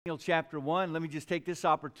Daniel chapter 1. Let me just take this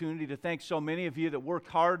opportunity to thank so many of you that worked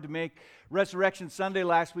hard to make Resurrection Sunday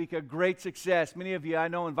last week a great success. Many of you I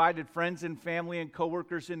know invited friends and family and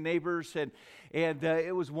coworkers and neighbors, and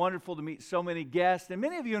it was wonderful to meet so many guests. And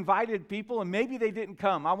many of you invited people, and maybe they didn't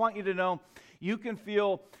come. I want you to know you can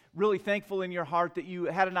feel really thankful in your heart that you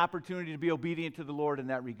had an opportunity to be obedient to the Lord in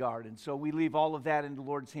that regard. And so we leave all of that in the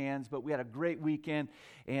Lord's hands, but we had a great weekend,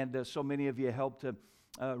 and so many of you helped to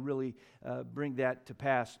really bring that to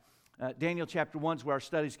pass. Daniel chapter 1 is where our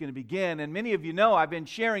study is going to begin. And many of you know I've been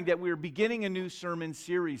sharing that we're beginning a new sermon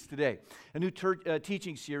series today, a new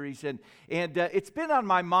teaching series. And it's been on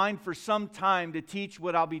my mind for some time to teach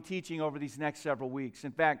what I'll be teaching over these next several weeks.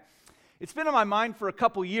 In fact, it's been on my mind for a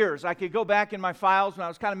couple years. I could go back in my files when I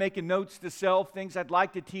was kind of making notes to self, things I'd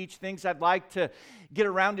like to teach, things I'd like to get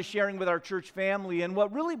around to sharing with our church family. And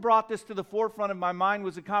what really brought this to the forefront of my mind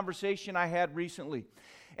was a conversation I had recently.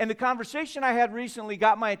 And the conversation I had recently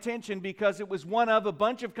got my attention because it was one of a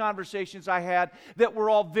bunch of conversations I had that were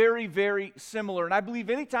all very, very similar. And I believe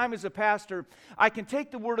anytime as a pastor, I can take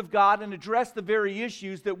the Word of God and address the very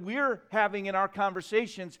issues that we're having in our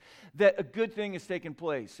conversations, that a good thing has taken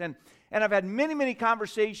place. And I've had many, many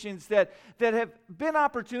conversations that have been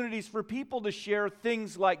opportunities for people to share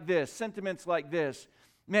things like this, sentiments like this.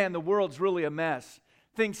 Man, the world's really a mess.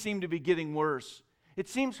 Things seem to be getting worse. It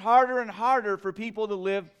seems harder and harder for people to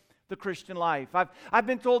live the Christian life. I've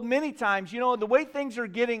been told many times, the way things are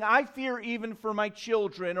getting, I fear even for my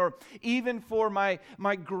children or even for my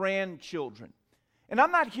grandchildren. And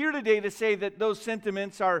I'm not here today to say that those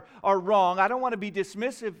sentiments are wrong. I don't want to be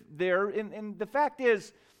dismissive there. And the fact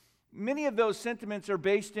is, many of those sentiments are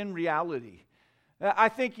based in reality. I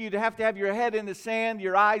think you'd have to have your head in the sand,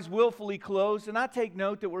 your eyes willfully closed, and not take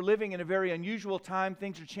note that we're living in a very unusual time.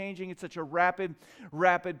 Things are changing at such a rapid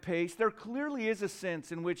pace. There clearly is a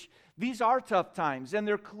sense in which these are tough times, and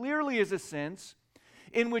there clearly is a sense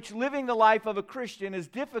in which living the life of a Christian is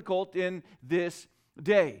difficult in this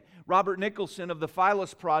day. Robert Nicholson of the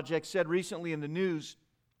Philos Project said recently in the news,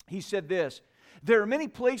 he said this: "There are many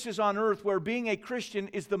places on earth where being a Christian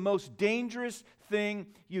is the most dangerous thing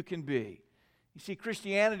you can be." You see,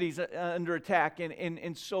 Christianity is under attack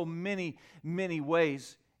in so many, many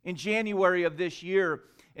ways. In January of this year,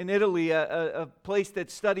 in Italy, a place that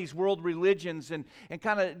studies world religions and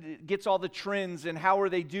kind of gets all the trends and how are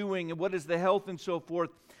they doing and what is the health and so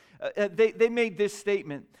forth, they made this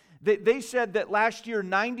statement. They said that last year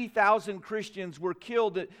 90,000 Christians were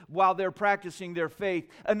killed while they're practicing their faith.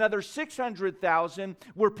 Another 600,000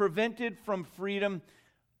 were prevented from freedom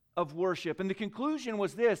of worship. And the conclusion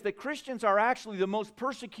was this, that Christians are actually the most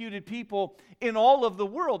persecuted people in all of the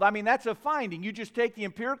world. I mean, that's a finding. You just take the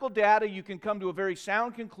empirical data, you can come to a very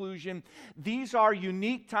sound conclusion. These are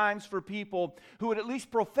unique times for people who would at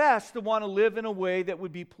least profess to want to live in a way that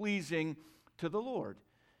would be pleasing to the Lord.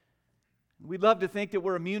 We'd love to think that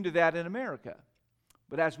we're immune to that in America,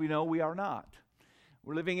 but as we know, we are not.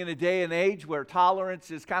 We're living in a day and age where tolerance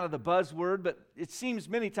is kind of the buzzword, but it seems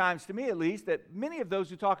many times, to me at least, that many of those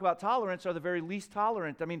who talk about tolerance are the very least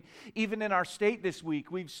tolerant. I mean, even in our state this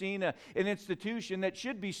week, we've seen an institution that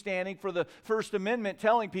should be standing for the First Amendment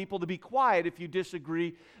telling people to be quiet if you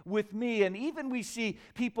disagree with me. And even we see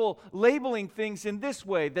people labeling things in this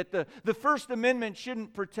way, that the First Amendment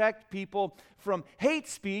shouldn't protect people from hate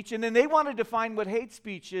speech, and then they want to define what hate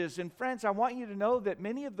speech is. And friends, I want you to know that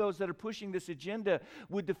many of those that are pushing this agenda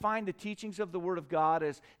would define the teachings of the Word of God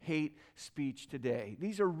as hate speech today.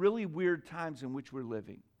 These are really weird times in which we're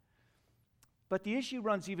living. But the issue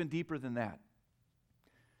runs even deeper than that.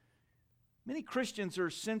 Many Christians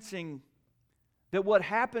are sensing that what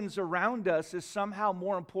happens around us is somehow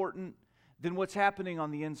more important than what's happening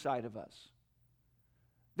on the inside of us.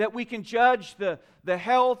 That we can judge the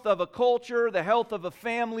health of a culture, the health of a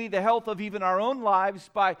family, the health of even our own lives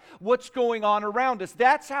by what's going on around us.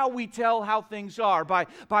 That's how we tell how things are, by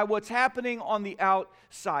what's happening on the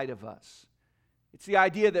outside of us. It's the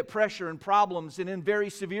idea that pressure and problems, and in very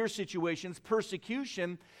severe situations,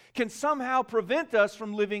 persecution, can somehow prevent us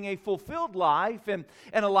from living a fulfilled life and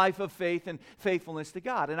a life of faith and faithfulness to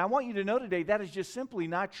God. And I want you to know today that is just simply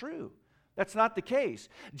not true. That's not the case.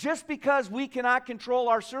 Just because we cannot control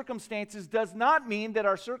our circumstances does not mean that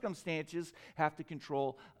our circumstances have to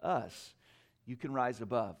control us. You can rise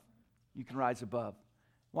above. You can rise above.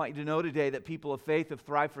 I want you to know today that people of faith have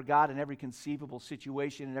thrived for God in every conceivable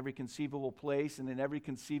situation, in every conceivable place, and in every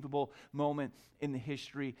conceivable moment in the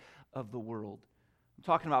history of the world. I'm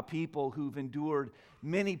talking about people who've endured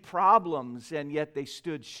many problems, and yet they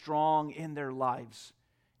stood strong in their lives.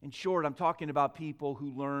 In short, I'm talking about people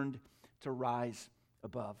who learned to rise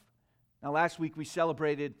above. Now, last week we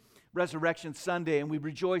celebrated Resurrection Sunday, and we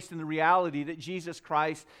rejoiced in the reality that Jesus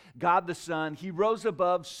Christ, God the Son, He rose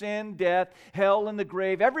above sin, death, hell, and the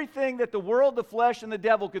grave. Everything that the world, the flesh, and the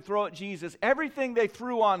devil could throw at Jesus, everything they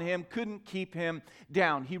threw on Him couldn't keep Him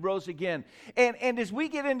down. He rose again. And as we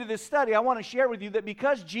get into this study, I want to share with you that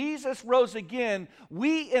because Jesus rose again,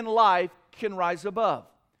 we in life can rise above.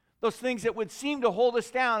 Those things that would seem to hold us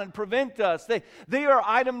down and prevent us, they are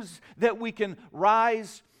items that we can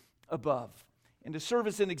rise above. And to serve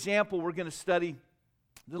as an example, we're going to study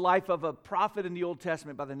the life of a prophet in the Old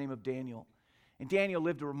Testament by the name of Daniel. And Daniel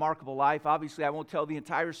lived a remarkable life. Obviously, I won't tell the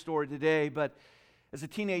entire story today, but as a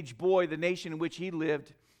teenage boy, the nation in which he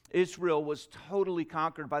lived, Israel, was totally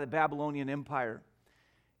conquered by the Babylonian Empire.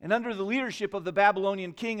 And under the leadership of the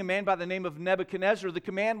Babylonian king, a man by the name of Nebuchadnezzar, the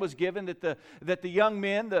command was given that the young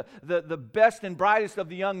men, the best and brightest of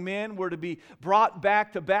the young men, were to be brought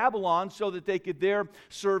back to Babylon so that they could there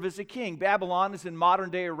serve as a king. Babylon is in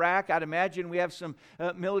modern-day Iraq. I'd imagine we have some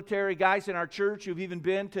military guys in our church who've even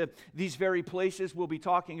been to these very places we'll be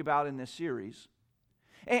talking about in this series.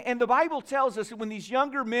 And the Bible tells us that when these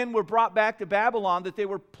younger men were brought back to Babylon, that they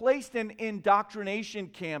were placed in indoctrination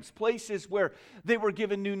camps, places where they were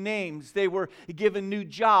given new names, they were given new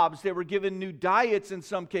jobs, they were given new diets in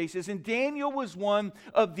some cases. And Daniel was one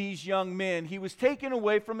of these young men. He was taken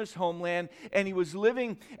away from his homeland, and he was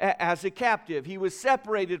living as a captive. He was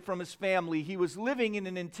separated from his family. He was living in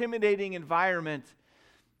an intimidating environment.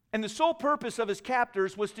 And the sole purpose of his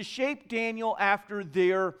captors was to shape Daniel after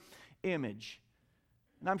their image.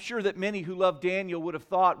 And I'm sure that many who loved Daniel would have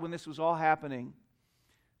thought when this was all happening,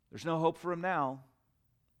 there's no hope for him now.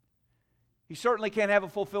 He certainly can't have a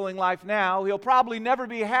fulfilling life now. He'll probably never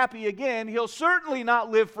be happy again. He'll certainly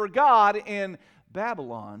not live for God in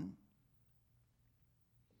Babylon.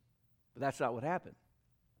 But that's not what happened.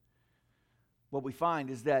 What we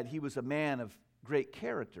find is that he was a man of great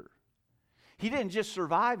character. He didn't just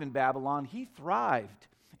survive in Babylon, he thrived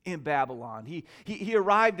in Babylon. He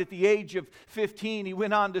arrived at the age of 15. He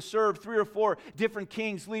went on to serve 3 or 4 different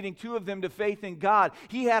kings, leading 2 of them to faith in God.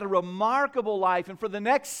 He had a remarkable life, and for the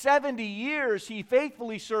next 70 years, he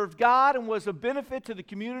faithfully served God and was a benefit to the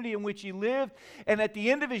community in which he lived. And at the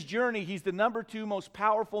end of his journey, he's the number 2 most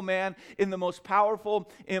powerful man in the most powerful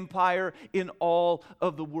empire in all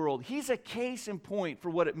of the world. He's a case in point for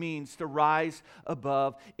what it means to rise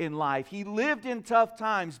above in life. He lived in tough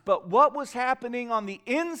times, but what was happening on the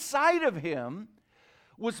inside of him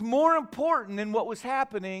was more important than what was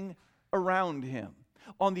happening around him,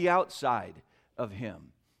 on the outside of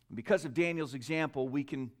him. And because of Daniel's example, we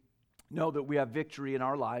can know that we have victory in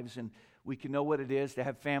our lives, and we can know what it is to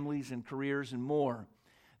have families and careers and more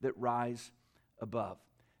that rise above.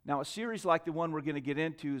 Now, a series like the one we're going to get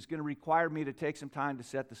into is going to require me to take some time to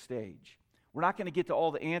set the stage. We're not going to get to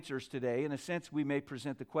all the answers today. In a sense, we may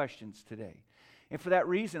present the questions today. And for that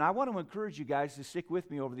reason, I want to encourage you guys to stick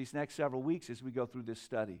with me over these next several weeks as we go through this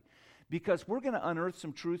study. Because we're going to unearth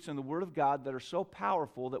some truths in the Word of God that are so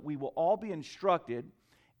powerful that we will all be instructed,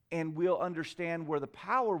 and we'll understand where the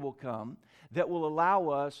power will come that will allow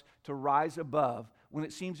us to rise above when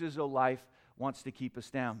it seems as though life wants to keep us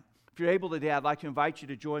down. If you're able today, I'd like to invite you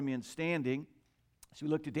to join me in standing. So we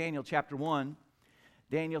look to Daniel chapter 1.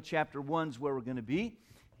 Daniel chapter 1 is where we're going to be.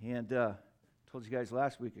 And told you guys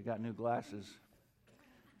last week I got new glasses.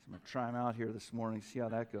 I'm going to try them out here this morning, see how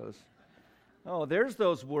that goes. Oh, there's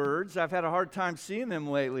those words. I've had a hard time seeing them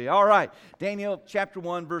lately. All right, Daniel chapter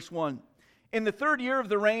 1, verse 1. In the 3rd year of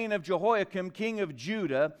the reign of Jehoiakim, king of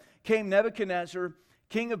Judah, came Nebuchadnezzar,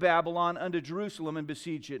 king of Babylon, unto Jerusalem and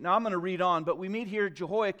besieged it. Now, I'm going to read on, but we meet here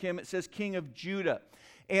Jehoiakim. It says king of Judah.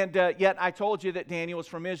 And yet I told you that Daniel was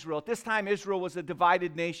from Israel. At this time, Israel was a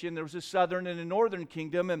divided nation. There was a southern and a northern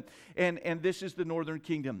kingdom, and this is the northern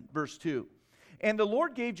kingdom. Verse 2. And the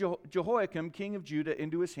Lord gave Jehoiakim, king of Judah,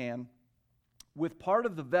 into his hand with part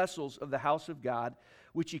of the vessels of the house of God,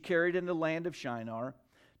 which he carried in the land of Shinar,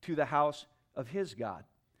 to the house of his God.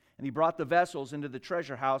 And he brought the vessels into the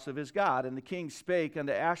treasure house of his God. And the king spake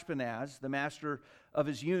unto Ashpenaz, the master of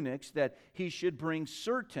his eunuchs, that he should bring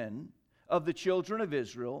certain of the children of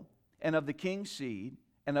Israel, and of the king's seed,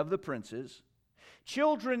 and of the princes,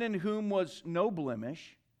 children in whom was no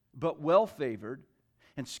blemish, but well favored,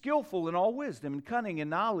 and skillful in all wisdom, and cunning, and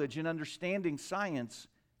knowledge, and understanding science,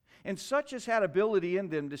 and such as had ability in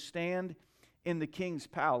them to stand in the king's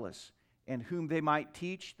palace, and whom they might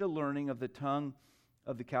teach the learning of the tongue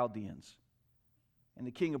of the Chaldeans. And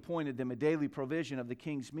the king appointed them a daily provision of the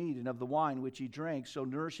king's meat and of the wine which he drank, so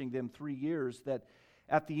nourishing them 3 years, that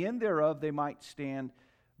at the end thereof they might stand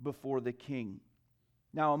before the king.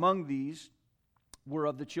 Now among these were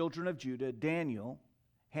of the children of Judah Daniel,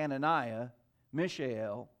 Hananiah,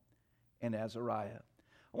 Mishael, and Azariah.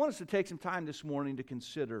 I want us to take some time this morning to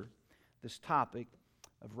consider this topic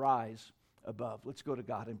of rise above. Let's go to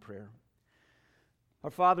God in prayer. Our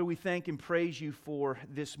Father, we thank and praise you for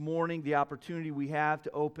this morning, the opportunity we have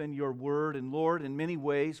to open your word. And Lord, in many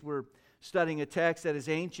ways, we're studying a text that is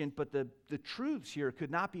ancient, but the truths here could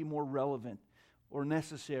not be more relevant or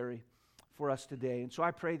necessary for us today. And so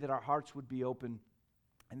I pray that our hearts would be open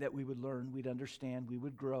and that we would learn, we'd understand, we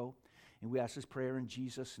would grow. And we ask this prayer in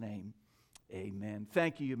Jesus' name. Amen.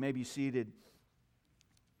 Thank you. You may be seated.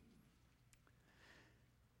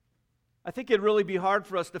 I think it'd really be hard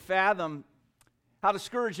for us to fathom how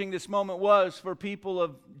discouraging this moment was for people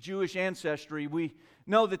of Jewish ancestry. We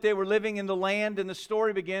know that they were living in the land, and the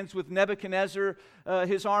story begins with Nebuchadnezzar.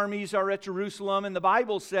 His armies are at Jerusalem, and the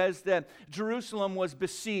Bible says that Jerusalem was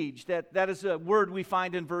besieged. That is a word we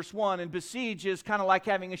find in verse 1, and besiege is kind of like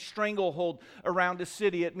having a stranglehold around a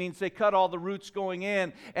city. It means they cut all the routes going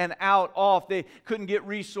in and out, off. They couldn't get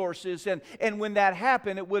resources, and when that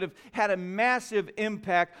happened, it would have had a massive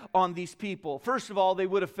impact on these people. First of all, they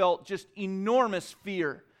would have felt just enormous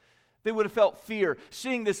fear. They would have felt fear,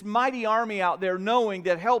 seeing this mighty army out there, knowing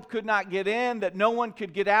that help could not get in, that no one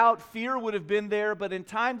could get out. Fear would have been there, but in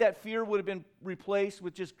time that fear would have been replaced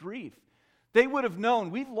with just grief. They would have known,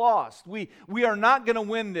 we've lost. We are not going to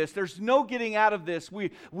win this. There's no getting out of this.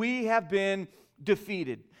 We have been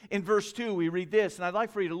defeated. In verse 2, we read this, and I'd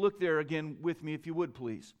like for you to look there again with me, if you would,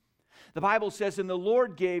 please. The Bible says, "And the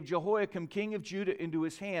Lord gave Jehoiakim king of Judah into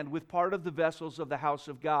his hand with part of the vessels of the house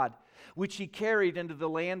of God, which he carried into the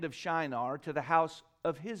land of Shinar to the house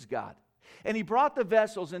of his God. And he brought the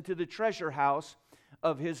vessels into the treasure house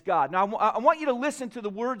of his God." Now, I want you to listen to the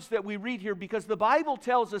words that we read here, because the Bible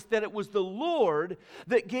tells us that it was the Lord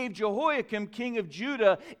that gave Jehoiakim king of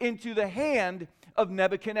Judah into the hand of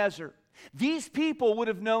Nebuchadnezzar. These people would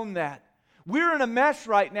have known that. We're in a mess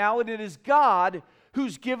right now, and it is God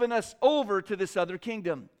who's given us over to this other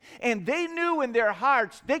kingdom. And they knew in their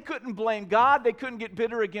hearts they couldn't blame God. They couldn't get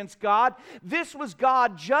bitter against God. This was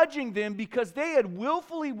God judging them because they had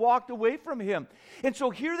willfully walked away from Him. And so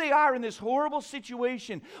here they are in this horrible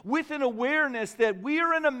situation with an awareness that we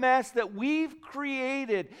are in a mess that we've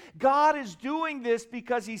created. God is doing this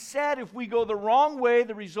because He said if we go the wrong way,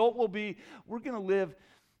 the result will be we're going to live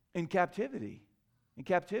in captivity. In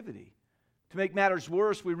captivity. To make matters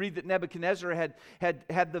worse, we read that Nebuchadnezzar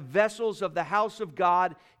had the vessels of the house of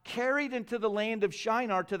God carried into the land of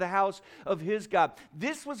Shinar to the house of his God.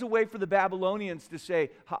 This was a way for the Babylonians to say,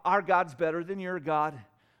 our God's better than your God.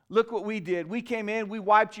 Look what we did. We came in, we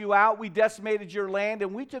wiped you out, we decimated your land,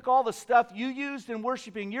 and we took all the stuff you used in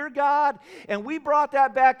worshiping your God, and we brought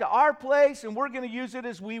that back to our place, and we're going to use it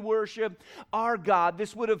as we worship our God.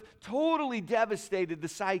 This would have totally devastated the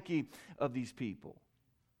psyche of these people.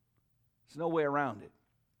 There's no way around it.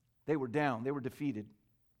 They were down. They were defeated.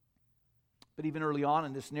 But even early on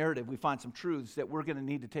in this narrative, we find some truths that we're going to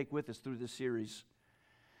need to take with us through this series.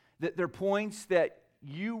 That they're points that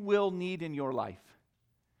you will need in your life.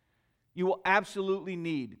 You will absolutely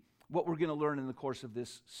need what we're going to learn in the course of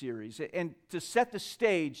this series. And to set the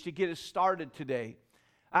stage, to get us started today,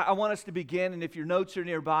 I want us to begin, and if your notes are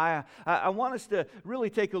nearby, I want us to really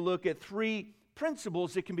take a look at three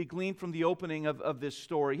principles that can be gleaned from the opening of this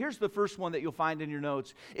story. Here's the first one that you'll find in your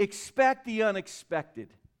notes. Expect the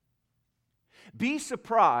unexpected. Be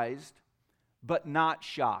surprised, but not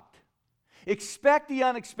shocked. Expect the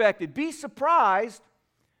unexpected. Be surprised,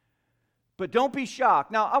 but don't be shocked.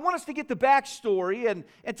 Now, I want us to get the backstory,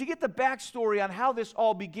 and to get the backstory on how this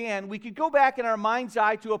all began, we could go back in our mind's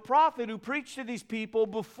eye to a prophet who preached to these people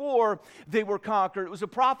before they were conquered. It was a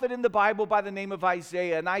prophet in the Bible by the name of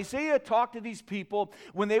Isaiah. And Isaiah talked to these people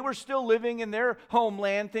when they were still living in their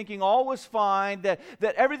homeland, thinking all was fine, that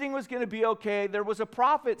everything was going to be okay. There was a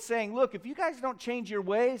prophet saying, look, if you guys don't change your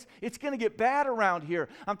ways, it's going to get bad around here.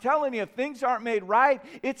 I'm telling you, if things aren't made right,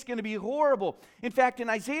 it's going to be horrible. In fact, in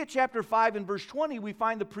Isaiah chapter 5, in verse 20, we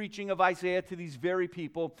find the preaching of Isaiah to these very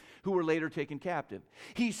people who were later taken captive.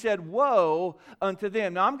 He said, woe unto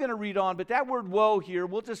them. Now, I'm going to read on, but that word woe here,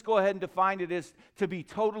 we'll just go ahead and define it as to be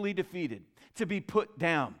totally defeated, to be put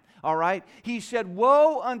down. All right? He said,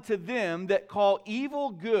 woe unto them that call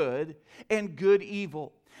evil good and good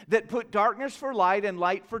evil, that put darkness for light and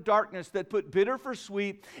light for darkness, that put bitter for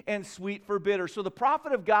sweet and sweet for bitter. So the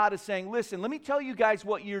prophet of God is saying, listen, let me tell you guys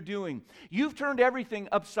what you're doing. You've turned everything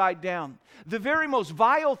upside down. The very most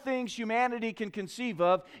vile things humanity can conceive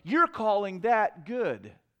of, you're calling that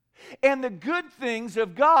good. And the good things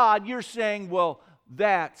of God, you're saying, well,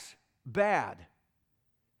 that's bad.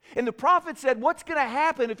 And the prophet said, what's going to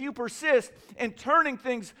happen if you persist in turning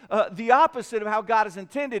things the opposite of how God has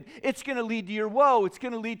intended? It's going to lead to your woe. It's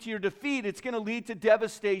going to lead to your defeat. It's going to lead to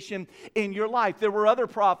devastation in your life. There were other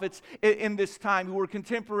prophets in this time who were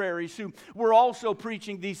contemporaries who were also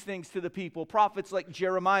preaching these things to the people. Prophets like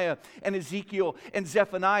Jeremiah and Ezekiel and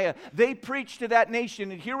Zephaniah. They preached to that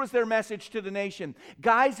nation, and here was their message to the nation.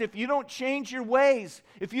 Guys, if you don't change your ways,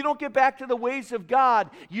 if you don't get back to the ways of God,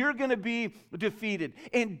 you're going to be defeated.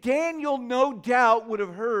 And Daniel, no doubt, would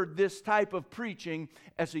have heard this type of preaching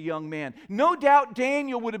as a young man. No doubt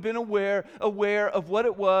Daniel would have been aware of what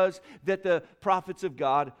it was that the prophets of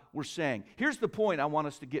God were saying. Here's the point I want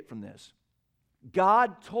us to get from this.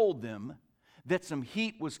 God told them that some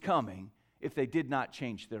heat was coming if they did not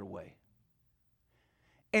change their way.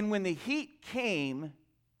 And when the heat came,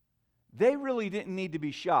 they really didn't need to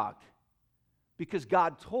be shocked because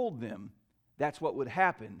God told them that's what would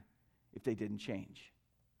happen if they didn't change.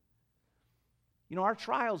 You know, our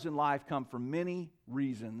trials in life come from many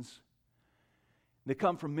reasons. They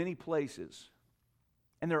come from many places.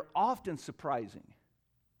 And they're often surprising.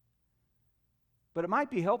 But it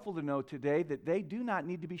might be helpful to know today that they do not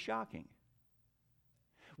need to be shocking.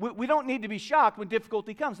 We don't need to be shocked when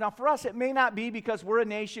difficulty comes. Now, for us, it may not be because we're a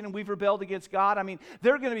nation and we've rebelled against God. I mean,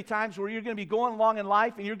 there are going to be times where you're going to be going along in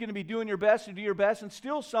life and you're going to be doing your best to do your best, and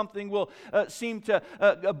still something will seem to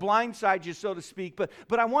blindside you, so to speak.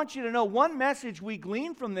 But I want you to know one message we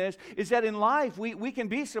glean from this is that in life we can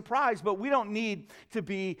be surprised, but we don't need to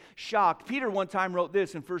be shocked. Peter one time wrote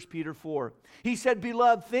this in 1 Peter 4. He said,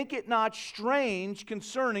 "Beloved, think it not strange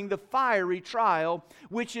concerning the fiery trial,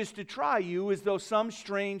 which is to try you as though some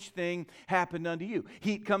strange thing happened unto you."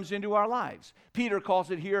 Heat comes into our lives. Peter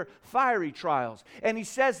calls it here fiery trials. And he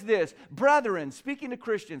says this, brethren, speaking to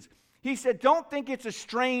Christians, he said, don't think it's a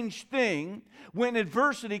strange thing when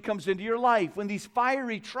adversity comes into your life, when these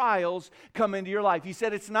fiery trials come into your life. He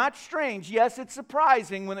said it's not strange. Yes, it's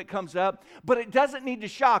surprising when it comes up, but it doesn't need to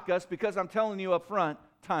shock us because I'm telling you up front,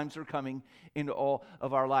 times are coming into all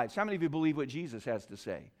of our lives. How many of you believe what Jesus has to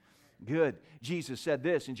say? Good. Jesus said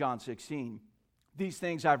this in John 16. These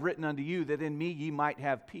things I've written unto you, that in me ye might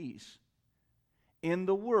have peace. In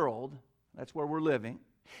the world, that's where we're living,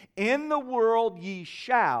 in the world ye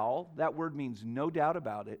shall, that word means no doubt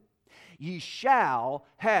about it, ye shall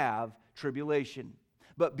have tribulation.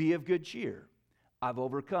 But be of good cheer. I've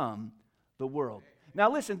overcome the world. Now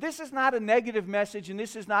listen, this is not a negative message and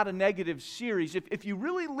this is not a negative series. If you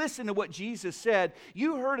really listen to what Jesus said,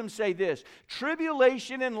 you heard him say this: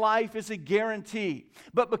 tribulation in life is a guarantee,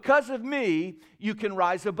 but because of me, you can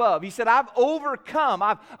rise above. He said, I've overcome,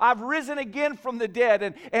 I've risen again from the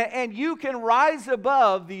dead, and you can rise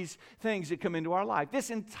above these things that come into our life. This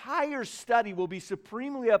entire study will be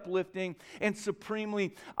supremely uplifting and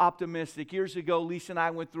supremely optimistic. Years ago, Lisa and I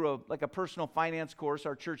went through a personal finance course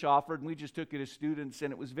our church offered, and we just took it as students.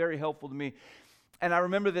 And it was very helpful to me. And I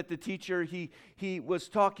remember that the teacher, he was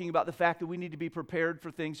talking about the fact that we need to be prepared for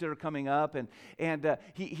things that are coming up. And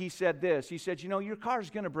he said this. He said, you know, your car's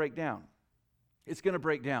going to break down. It's going to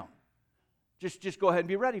break down. Just go ahead and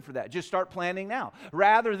be ready for that. Just start planning now.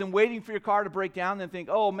 Rather than waiting for your car to break down and think,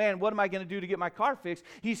 oh man, what am I going to do to get my car fixed?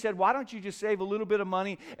 He said, why don't you just save a little bit of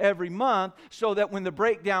money every month so that when the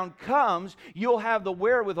breakdown comes, you'll have the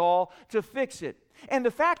wherewithal to fix it. And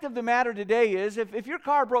the fact of the matter today is, if your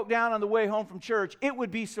car broke down on the way home from church, it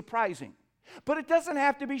would be surprising. But it doesn't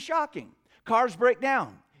have to be shocking. Cars break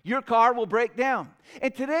down. Your car will break down.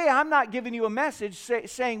 And today I'm not giving you a message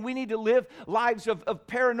saying we need to live lives of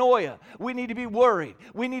paranoia. We need to be worried.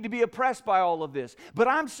 We need to be oppressed by all of this. But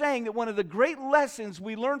I'm saying that one of the great lessons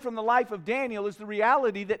we learn from the life of Daniel is the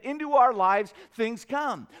reality that into our lives things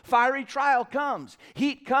come. Fiery trial comes.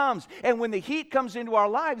 Heat comes. And when the heat comes into our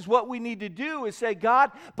lives, what we need to do is say,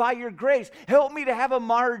 God, by your grace, help me to have a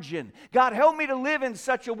margin. God, help me to live in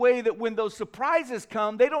such a way that when those surprises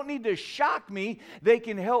come, they don't need to shock me. They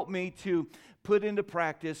can help me to put into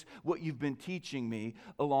practice what you've been teaching me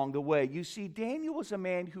along the way. You see, Daniel was a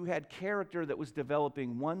man who had character that was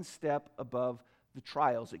developing one step above the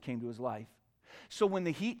trials that came to his life. So when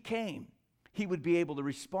the heat came, he would be able to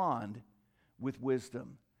respond with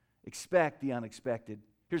wisdom. Expect the unexpected.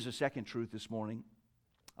 Here's a second truth this morning.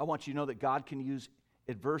 I want you to know that God can use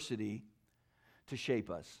adversity to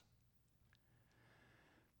shape us.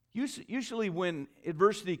 Usually when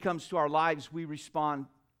adversity comes to our lives, we respond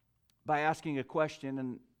by asking a question,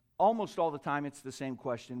 and almost all the time it's the same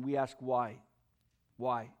question. We ask why.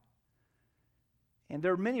 Why? And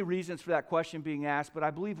there are many reasons for that question being asked, but I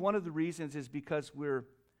believe one of the reasons is because we're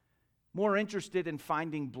more interested in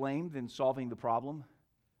finding blame than solving the problem.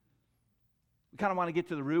 We kind of want to get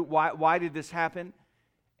to the root. Why did this happen?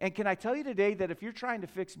 And can I tell you today that if you're trying to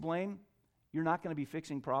fix blame, you're not going to be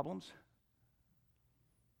fixing problems?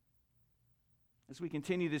 As we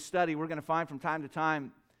continue this study, we're going to find from time to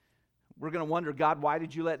time, we're going to wonder, God, why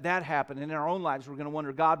did you let that happen? And in our own lives, we're going to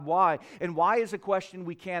wonder, God, why? And why is a question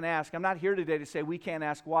we can't ask. I'm not here today to say we can't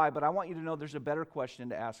ask why, but I want you to know there's a better question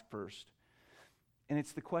to ask first. And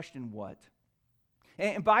it's the question, what?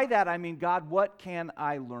 And by that, I mean, God, what can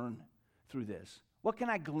I learn through this? What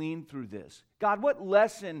can I glean through this? God, what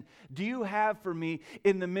lesson do you have for me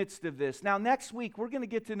in the midst of this? Now, next week, we're going to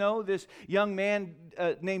get to know this young man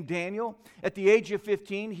named Daniel. At the age of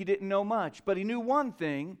 15, he didn't know much, but he knew one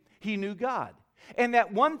thing. He knew God. And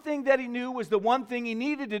that one thing that he knew was the one thing he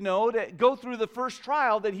needed to know to go through the first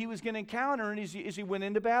trial that he was going to encounter as he went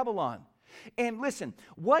into Babylon. And listen,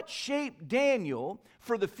 what shaped Daniel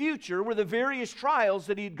for the future were the various trials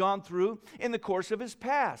that he'd gone through in the course of his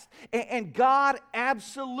past. And God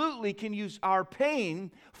absolutely can use our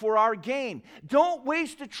pain for our gain. Don't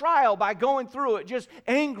waste a trial by going through it just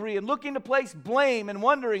angry and looking to place blame and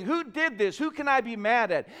wondering, who did this? Who can I be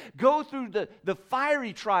mad at? Go through the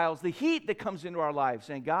fiery trials, the heat that comes into our lives,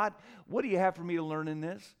 saying, God, what do you have for me to learn in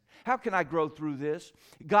this? How can I grow through this?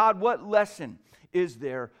 God, what lesson is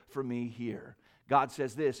there for me here? God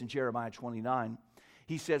says this in Jeremiah 29.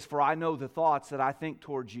 He says, for I know the thoughts that I think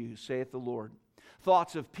towards you, saith the Lord,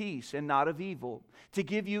 thoughts of peace and not of evil, to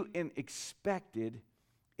give you an expected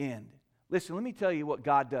end. Listen, let me tell you what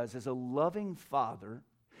God does. As a loving Father,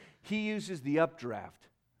 He uses the updraft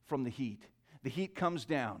from the heat. The heat comes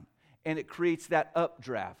down, and it creates that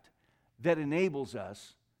updraft that enables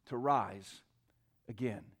us to rise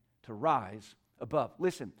again, to rise above.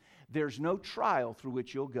 Listen, there's no trial through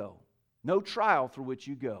which you'll go, no trial through which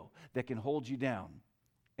you go that can hold you down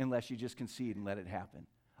unless you just concede and let it happen.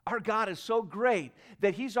 Our God is so great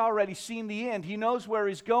that He's already seen the end. He knows where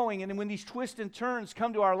He's going. And when these twists and turns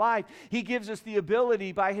come to our life, He gives us the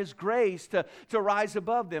ability by His grace to rise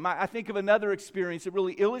above them. I think of another experience that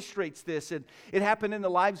really illustrates this. It happened in the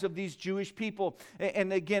lives of these Jewish people.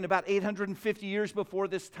 And again, about 850 years before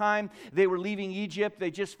this time, they were leaving Egypt. They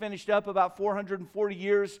just finished up about 440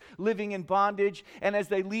 years living in bondage. And as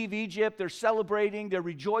they leave Egypt, they're celebrating, they're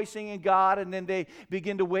rejoicing in God, and then they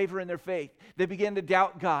begin to waver in their faith. They begin to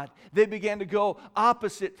doubt God. They began to go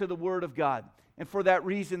opposite to the Word of God. And for that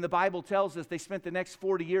reason, the Bible tells us they spent the next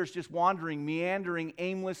 40 years just wandering, meandering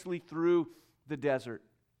aimlessly through the desert.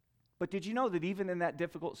 But did you know that even in that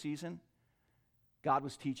difficult season, God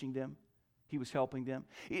was teaching them? He was helping them.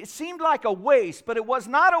 It seemed like a waste, but it was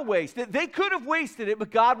not a waste. They could have wasted it,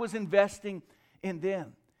 but God was investing in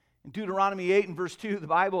them. In Deuteronomy 8 and verse 2, the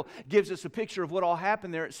Bible gives us a picture of what all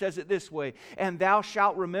happened there. It says it this way, and thou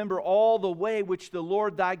shalt remember all the way which the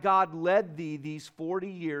Lord thy God led thee these 40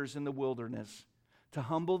 years in the wilderness, to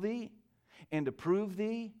humble thee and to prove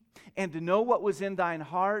thee, and to know what was in thine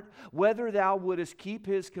heart, whether thou wouldest keep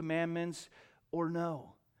His commandments or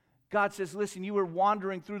no. God says, listen, you were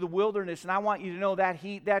wandering through the wilderness, and I want you to know that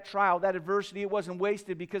heat, that trial, that adversity, it wasn't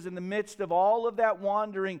wasted, because in the midst of all of that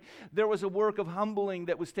wandering, there was a work of humbling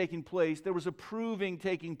that was taking place. There was a proving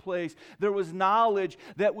taking place. There was knowledge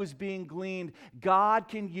that was being gleaned. God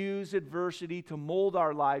can use adversity to mold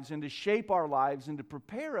our lives and to shape our lives and to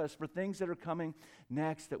prepare us for things that are coming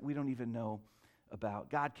next that we don't even know about.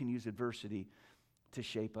 God can use adversity to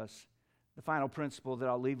shape us. The final principle that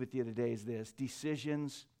I'll leave with you today is this: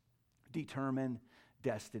 decisions determine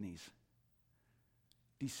destinies.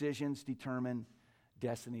 Decisions determine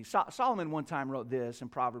destinies. Solomon one time wrote this in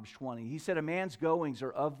Proverbs 20. He said, a man's goings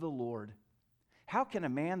are of the Lord. How can a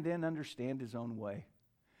man then understand his own way?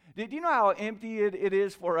 Do you know how empty it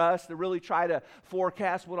is for us to really try to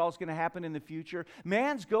forecast what all's going to happen in the future?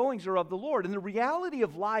 Man's goings are of the Lord. And the reality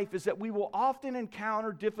of life is that we will often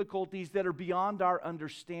encounter difficulties that are beyond our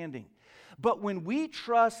understanding. But when we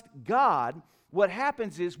trust God, what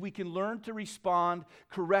happens is we can learn to respond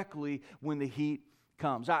correctly when the heat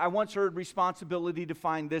comes. I once heard responsibility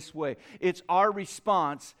defined this way: it's our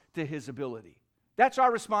response to His ability. That's our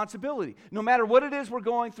responsibility. No matter what it is we're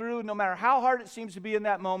going through, no matter how hard it seems to be in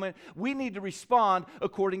that moment, we need to respond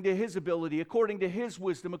according to His ability, according to His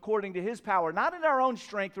wisdom, according to His power, not in our own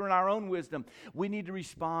strength or in our own wisdom. We need to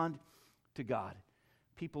respond to God.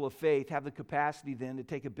 People of faith have the capacity then to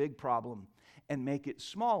take a big problem and make it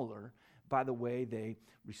smaller by the way they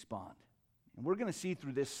respond. And we're going to see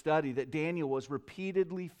through this study that Daniel was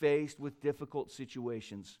repeatedly faced with difficult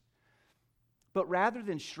situations. But rather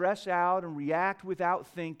than stress out and react without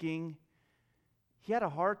thinking, he had a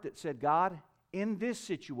heart that said, God, in this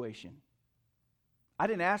situation, I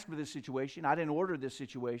didn't ask for this situation. I didn't order this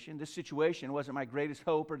situation. This situation wasn't my greatest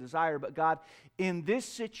hope or desire. But God, in this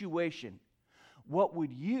situation, what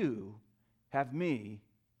would you have me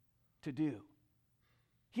to do?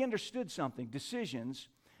 He understood something. Decisions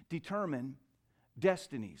determine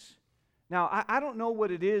destinies. Now, I don't know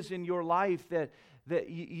what it is in your life that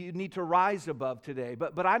you need to rise above today,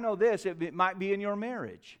 but I know this, it might be in your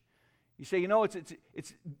marriage. You say,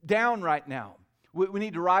 it's down right now. We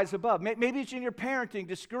need to rise above. Maybe it's in your parenting,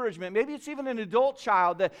 discouragement. Maybe it's even an adult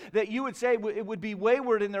child that you would say it would be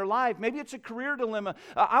wayward in their life. Maybe it's a career dilemma.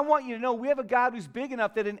 I want you to know we have a God who's big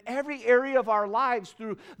enough that in every area of our lives,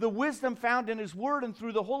 through the wisdom found in His Word and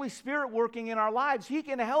through the Holy Spirit working in our lives, He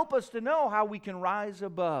can help us to know how we can rise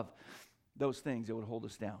above those things that would hold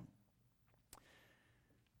us down.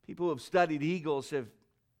 People who have studied eagles have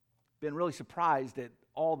been really surprised at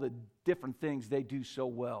all the different things they do so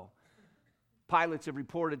well. Pilots have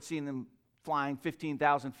reported seeing them flying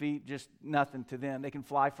 15,000 feet, just nothing to them. They can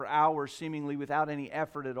fly for hours seemingly without any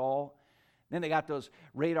effort at all. Then they got those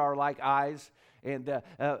radar-like eyes, and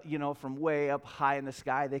from way up high in the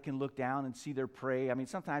sky, they can look down and see their prey. I mean,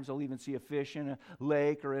 sometimes they'll even see a fish in a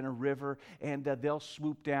lake or in a river, and they'll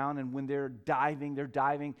swoop down, and when they're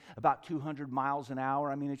diving about 200 miles an hour.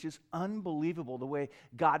 I mean, it's just unbelievable the way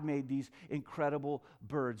God made these incredible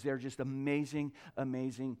birds. They're just amazing,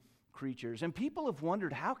 amazing creatures. And people have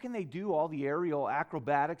wondered, how can they do all the aerial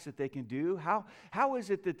acrobatics that they can do? How is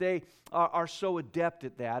it that they are so adept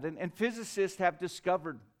at that? And physicists have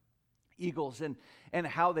discovered eagles and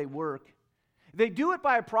how they work. They do it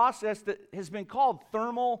by a process that has been called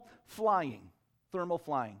thermal flying. Thermal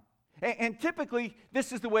flying. And typically,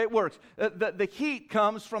 this is the way it works. The heat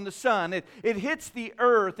comes from the sun. It hits the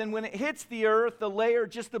earth, and when it hits the earth, the layer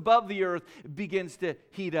just above the earth begins to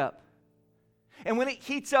heat up. And when it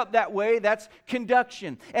heats up that way, that's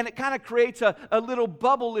conduction. And it kind of creates a little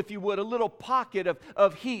bubble, if you would, a little pocket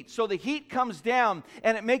of heat. So the heat comes down,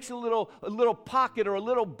 and it makes a little pocket or a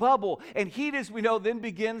little bubble. And heat, as we know, then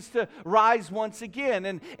begins to rise once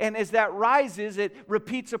again. And as that rises, it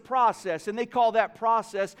repeats a process. And they call that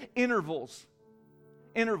process intervals.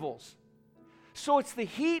 Intervals. So it's the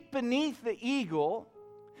heat beneath the eagle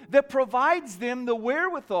that provides them the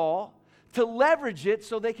wherewithal to leverage it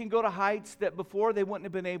so they can go to heights that before they wouldn't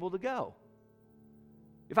have been able to go.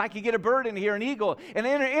 If I could get a bird in here, an eagle, and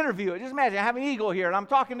interview it, just imagine I have an eagle here, and I'm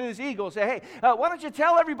talking to this eagle, say, hey, why don't you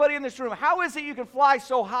tell everybody in this room, how is it you can fly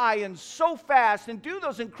so high and so fast and do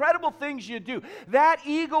those incredible things you do? That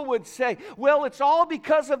eagle would say, well, it's all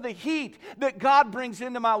because of the heat that God brings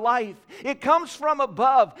into my life. It comes from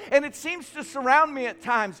above, and it seems to surround me at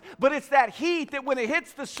times, but it's that heat that when it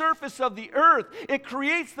hits the surface of the earth, it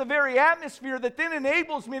creates the very atmosphere that then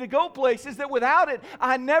enables me to go places that without it,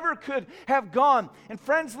 I never could have gone. And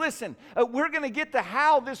friends, listen, we're going to get to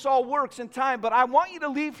how this all works in time, but I want you to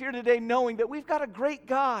leave here today knowing that we've got a great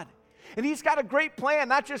God. And He's got a great plan,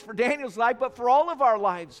 not just for Daniel's life, but for all of our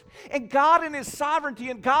lives. And God in His sovereignty,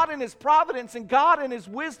 and God in His providence, and God in His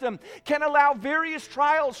wisdom can allow various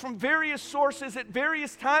trials from various sources at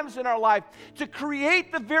various times in our life to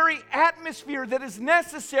create the very atmosphere that is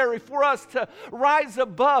necessary for us to rise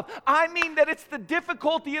above. I mean that it's the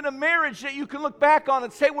difficulty in a marriage that you can look back on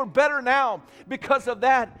and say we're better now because of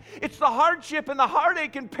that. It's the hardship and the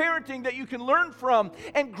heartache in parenting that you can learn from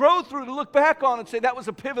and grow through to look back on and say that was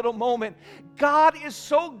a pivotal moment. God is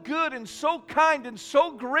so good and so kind and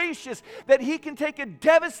so gracious that He can take a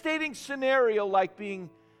devastating scenario like being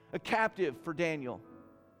a captive for Daniel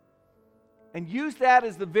and use that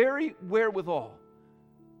as the very wherewithal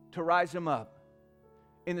to rise him up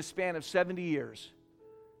in the span of 70 years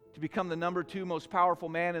to become the number 2 most powerful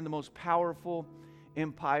man in the most powerful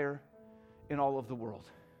empire in all of the world.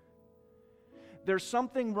 There's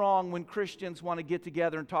something wrong when Christians want to get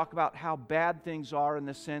together and talk about how bad things are in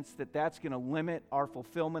the sense that that's going to limit our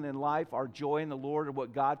fulfillment in life, our joy in the Lord, or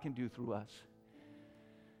what God can do through us.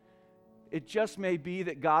 It just may be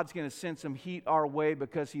that God's going to send some heat our way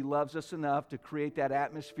because He loves us enough to create that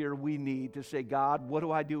atmosphere we need to say, God, what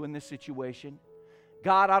do I do in this situation?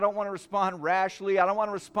 God, I don't want to respond rashly. I don't want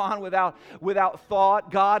to respond without thought.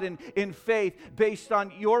 God, in faith, based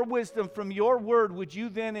on your wisdom from your word, would you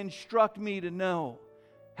then instruct me to know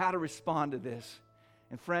how to respond to this?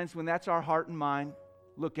 And friends, when that's our heart and mind,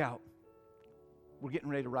 look out. We're getting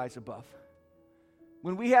ready to rise above.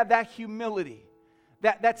 When we have that humility,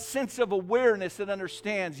 that sense of awareness that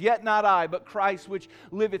understands, yet not I, but Christ which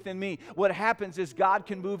liveth in me. What happens is God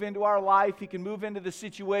can move into our life. He can move into the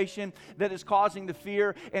situation that is causing the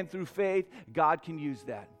fear, and through faith, God can use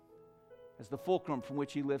that as the fulcrum from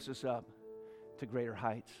which He lifts us up to greater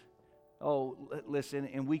heights. Oh, listen,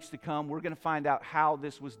 in weeks to come, we're going to find out how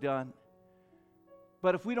this was done.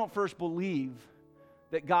 But if we don't first believe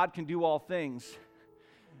that God can do all things,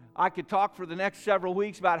 I could talk for the next several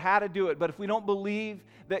weeks about how to do it, but if we don't believe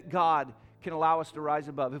that God can allow us to rise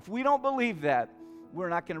above, if we don't believe that, we're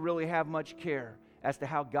not going to really have much care as to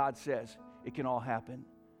how God says it can all happen.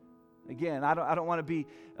 Again, I don't want to be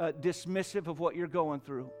dismissive of what you're going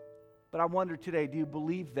through, but I wonder today, do you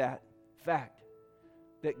believe that fact,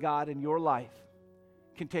 that God in your life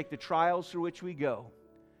can take the trials through which we go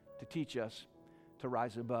to teach us to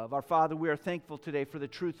rise above? Our Father, we are thankful today for the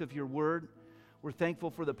truth of your word. We're thankful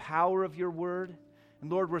for the power of your word. And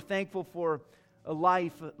Lord, we're thankful for a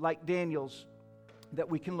life like Daniel's that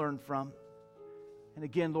we can learn from. And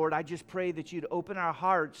again, Lord, I just pray that you'd open our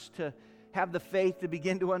hearts to have the faith to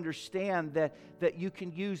begin to understand that you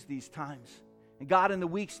can use these times. And God, in the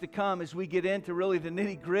weeks to come, as we get into really the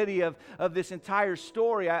nitty-gritty of this entire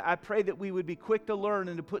story, I pray that we would be quick to learn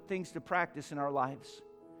and to put things to practice in our lives.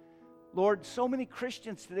 Lord, so many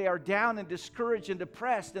Christians today are down and discouraged and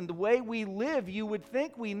depressed, and the way we live, you would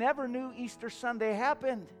think we never knew Easter Sunday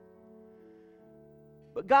happened.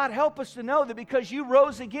 But God, help us to know that because you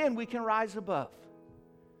rose again, we can rise above.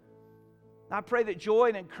 I pray that joy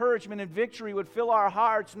and encouragement and victory would fill our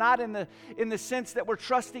hearts, not in the sense that we're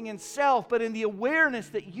trusting in self, but in the awareness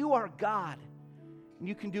that you are God and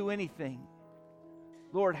you can do anything.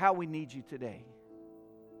 Lord, how we need you today.